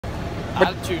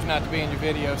I choose not to be in your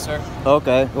video, sir.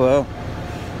 Okay, well,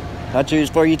 I choose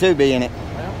for you to be in it.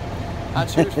 Well, I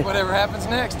choose whatever happens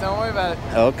next. Don't worry about it.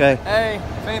 Okay. Hey,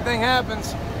 if anything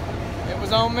happens, it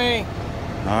was on me.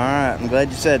 All right, I'm glad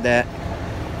you said that.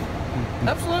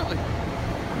 Absolutely.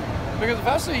 Because if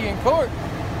I see you in court...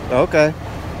 Okay.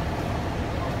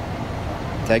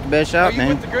 Take your best shot, man. Are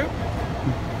you with the group?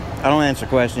 I don't answer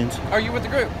questions. Are you with the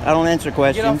group? I don't answer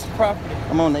questions. Get off the property.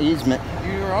 I'm on the easement.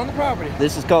 You are on the property.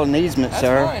 This is called an easement, That's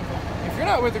sir. fine. If you're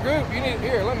not with the group, you need...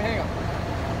 Here, let me hang on.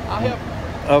 I'll help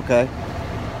you. Okay.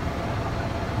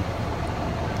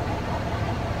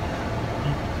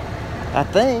 I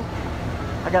think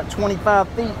I got 25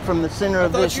 feet from the center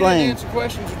of this you lane. Didn't answer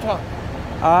questions or talk.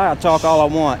 All right, I'll talk all I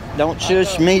want. Don't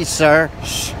shush me, sir.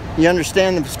 Shh. You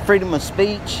understand the freedom of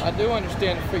speech? I do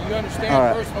understand it. You understand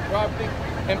right. personal property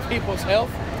and people's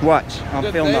health? Watch.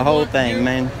 I'm filming the whole thing,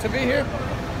 man. To be here?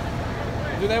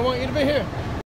 Do they want you to be here?